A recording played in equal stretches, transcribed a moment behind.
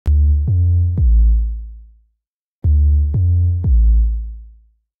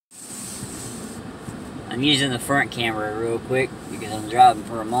I'm using the front camera real quick because I'm driving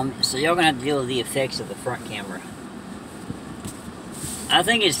for a moment. So y'all gonna have to deal with the effects of the front camera. I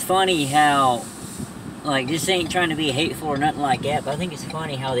think it's funny how, like, this ain't trying to be hateful or nothing like that, but I think it's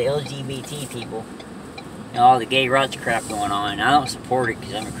funny how the LGBT people, you know, all the gay rights crap going on, and I don't support it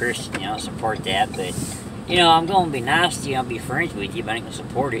because I'm a Christian, you know, I don't support that, but, you know, I'm going to be nice to you, I'll be friends with you, but I ain't going to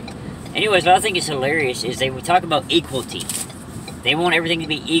support it. Anyways, what I think is hilarious is they would talk about equality. They want everything to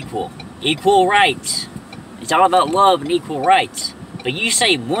be equal. Equal rights. It's all about love and equal rights. But you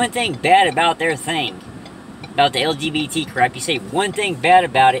say one thing bad about their thing, about the LGBT crap, you say one thing bad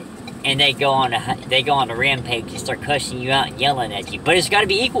about it, and they go on a rampage and start cussing you out and yelling at you. But it's got to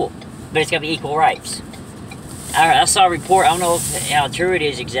be equal. But it's got to be equal rights. I saw a report, I don't know how true it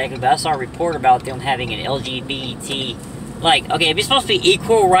is exactly, but I saw a report about them having an LGBT, like, okay, if it's supposed to be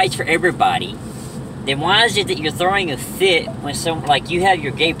equal rights for everybody, then why is it that you're throwing a fit when like, you have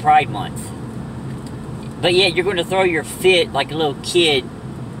your gay pride month, but yet you're going to throw your fit like a little kid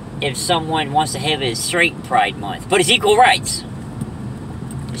if someone wants to have a straight pride month? But it's equal rights.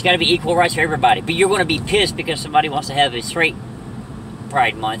 It's got to be equal rights for everybody. But you're going to be pissed because somebody wants to have a straight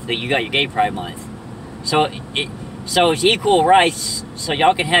pride month, but you got your gay pride month. So it's equal rights, so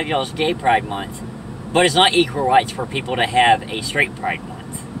y'all can have y'all's gay pride month, but it's not equal rights for people to have a straight pride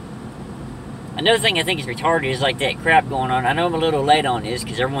month. Another thing I think is retarded is like that crap going on. I know I'm a little late on this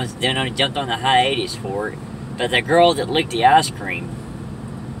because everyone's jumped on the hiatus for it, but the girl that licked the ice cream,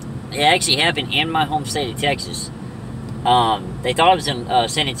 it actually happened in my home state of Texas. They thought it was in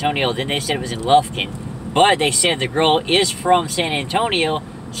San Antonio, then they said it was in Lufkin, but they said the girl is from San Antonio.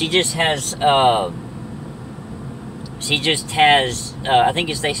 She just has, I think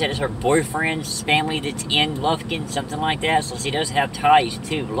they said it's her boyfriend's family that's in Lufkin, something like that, so she does have ties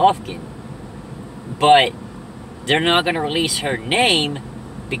to Lufkin. But they're not going to release her name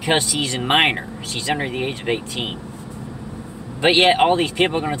because she's a minor. She's under the age of 18. But yet, all these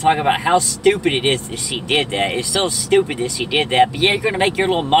people are going to talk about how stupid it is that she did that. It's so stupid that she did that. But yeah, you're going to make your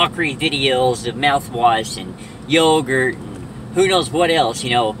little mockery videos of mouthwash and yogurt and who knows what else, you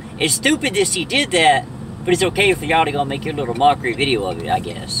know. It's stupid that she did that, but it's okay for y'all to go make your little mockery video of it, I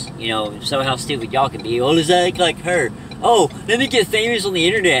guess. You know, so how stupid y'all can be. Oh, let's act like her. Oh, let me get famous on the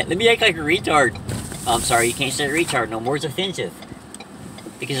internet. Let me act like a retard. Oh, I'm sorry, you can't say retard no more. It's offensive.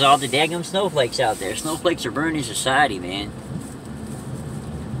 Because of all the daggum snowflakes out there. Snowflakes are burning society, man.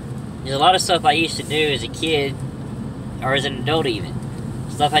 There's a lot of stuff I used to do as a kid, or as an adult even.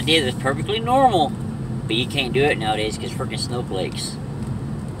 Stuff I did that's perfectly normal, but you can't do it nowadays because freaking snowflakes.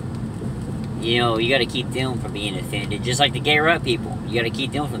 You know, you gotta keep them from being offended. Just like the gay right people. You gotta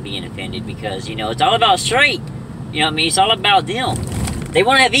keep them from being offended because, you know, it's all about straight. You know what I mean? It's all about them. They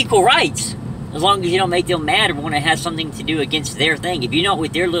want to have equal rights. As long as you don't make them mad or want to have something to do against their thing. If you know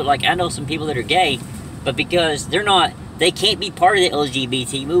with their little, like, I know some people that are gay, but because they're not, they can't be part of the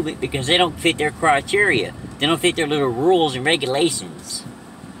LGBT movement because they don't fit their criteria. They don't fit their little rules and regulations.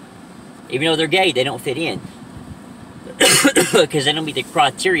 Even though they're gay, they don't fit in. Because they don't meet the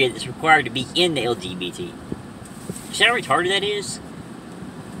criteria that's required to be in the LGBT. See how retarded that is?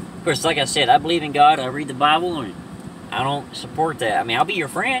 Of course, like I said, I believe in God, I read the Bible, and I don't support that. I mean, I'll be your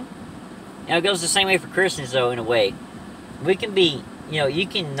friend. You know, it goes the same way for Christians, though, in a way. We can be, you know, you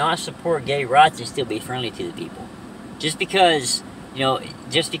can not support gay rights and still be friendly to the people. Just because, you know,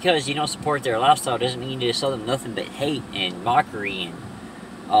 just because you don't support their lifestyle doesn't mean you just show them nothing but hate and mockery and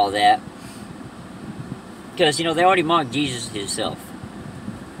all that. Because, you know, they already mocked Jesus himself.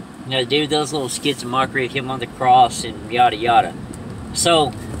 You know, do those little skits of mockery of him on the cross and yada yada.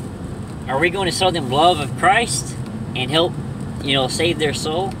 So, are we going to show them love of Christ and help, you know, save their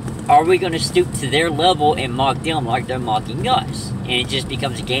soul? Or are we going to stoop to their level and mock them like they're mocking us? And it just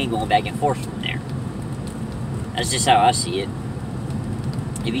becomes a game going back and forth from there. That's just how I see it.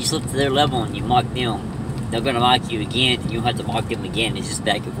 If you slip to their level and you mock them, they're going to mock you again, and you'll have to mock them again. It's just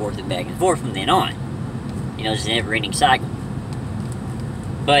back and forth from then on. You know, it's a never-ending cycle.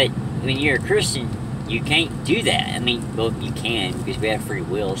 But when you're a Christian, you can't do that. I mean, well, you can, because we have free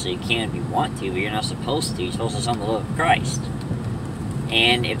will, so you can if you want to, but you're not supposed to. You're supposed to show them the love of Christ.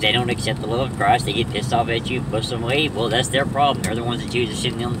 And if they don't accept the love of Christ, they get pissed off at you, push them away, well, that's their problem. They're the ones that choose to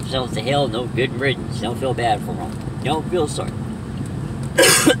send themselves to hell. No good riddance. Don't feel bad for them. Don't feel sorry.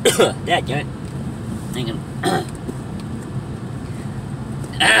 That joint. Thinking.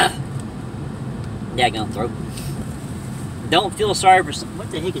 Daggone throat. Don't feel sorry for some. What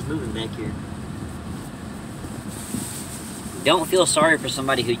the heck is moving back here? Don't feel sorry for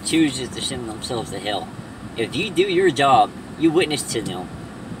somebody who chooses to send themselves to hell. If you do your job, you witness to them,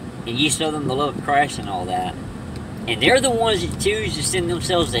 and you show them the love of Christ and all that, and they're the ones that choose to send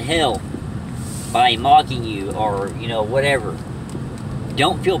themselves to hell, by mocking you or, you know, whatever.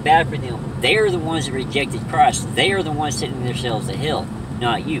 Don't feel bad for them. They are the ones that rejected Christ. They are the ones sending themselves to hell,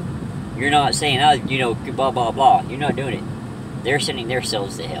 not you. You're not saying, oh, you know, blah, blah, blah. You're not doing it. They're sending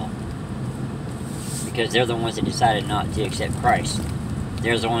themselves to hell. Because they're the ones that decided not to accept Christ.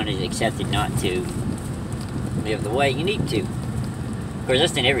 They're the ones that accepted not to live the way you need to. Of course,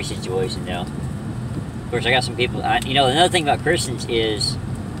 that's in every situation, though. Of course, I got some people... you know, another thing about Christians is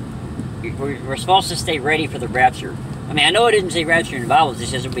we're supposed to stay ready for the rapture. I mean, I know it didn't say rapture in the Bible. It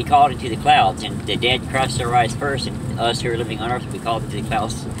just says we'll be called into the clouds. And the dead Christ shall rise first. And us who are living on earth will be called into the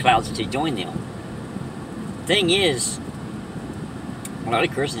clouds to join them. Thing is, a lot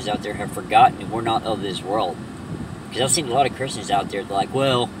of Christians out there have forgotten that we're not of this world. Because I've seen a lot of Christians out there that are like,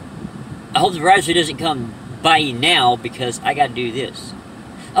 well, I hope the rapture doesn't come by now because I got to do this.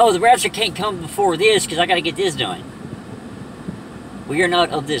 Oh, the rapture can't come before this because I got to get this done. We are not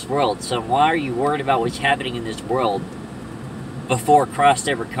of this world, so why are you worried about what's happening in this world before Christ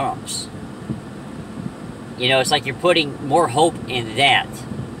ever comes? You know, it's like you're putting more hope in that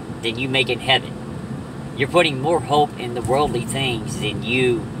than you make in heaven. You're putting more hope in the worldly things than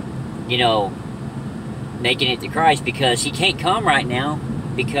you know, making it to Christ, because he can't come right now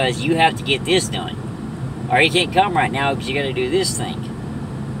because you have to get this done. Or he can't come right now because you got to do this thing.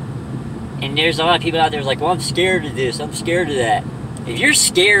 And there's a lot of people out there like, well, I'm scared of this, I'm scared of that. If you're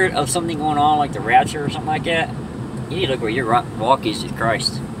scared of something going on like the rapture or something like that, you need to look where your walk is with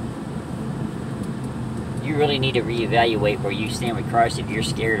Christ. You really need to reevaluate where you stand with Christ if you're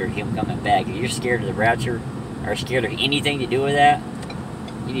scared of him coming back. If you're scared of the rapture or scared of anything to do with that,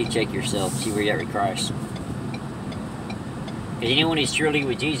 you need to check yourself, see where you're at with Christ. Because anyone who's truly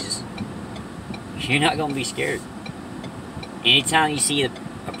with Jesus, you're not going to be scared. Anytime you see a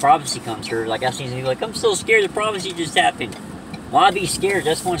prophecy come true, like I've seen some people like, I'm so scared the prophecy just happened. Why be scared?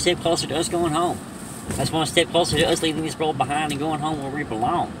 That's one step closer to us going home. That's one step closer to us leaving this world behind and going home where we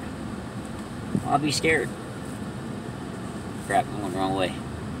belong. Why be scared? Crap, I'm going the wrong way.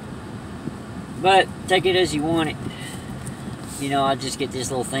 But take it as you want it. You know, I just get this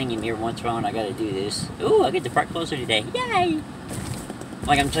little thing in here once in a while and I gotta do this. Ooh, I get to park closer today. Yay!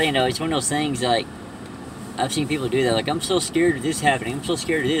 Like I'm telling you, though, it's one of those things like, I've seen people do that. Like, I'm so scared of this happening. I'm so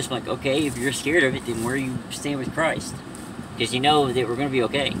scared of this. I'm like, okay, if you're scared of it, then where you stand with Christ? Because you know that we're going to be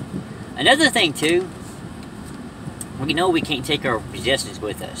okay. Another thing, too, we know we can't take our possessions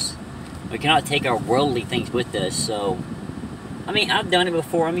with us. We cannot take our worldly things with us, so... I mean, I've done it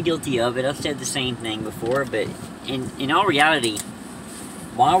before. I'm guilty of it. I've said the same thing before, but in all reality,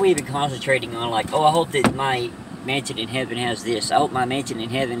 why are we even concentrating on, like, oh, I hope that my mansion in heaven has this. I hope my mansion in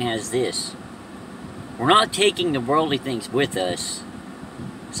heaven has this. We're not taking the worldly things with us.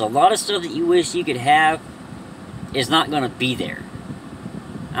 So a lot of stuff that you wish you could have is not going to be there.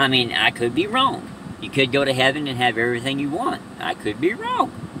 I mean, I could be wrong. You could go to heaven and have everything you want. I could be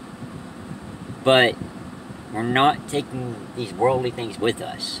wrong. But we're not taking these worldly things with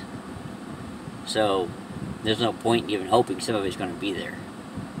us. So there's no point in even hoping some of it's going to be there.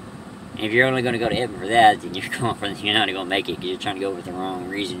 And if you're only going to go to heaven for that, then you're not going to make it because you're trying to go for the wrong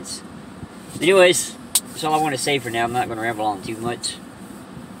reasons. Anyways, that's all I want to say for now. I'm not going to ramble on too much.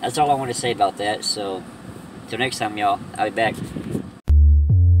 That's all I want to say about that. So, until next time, y'all. I'll be back.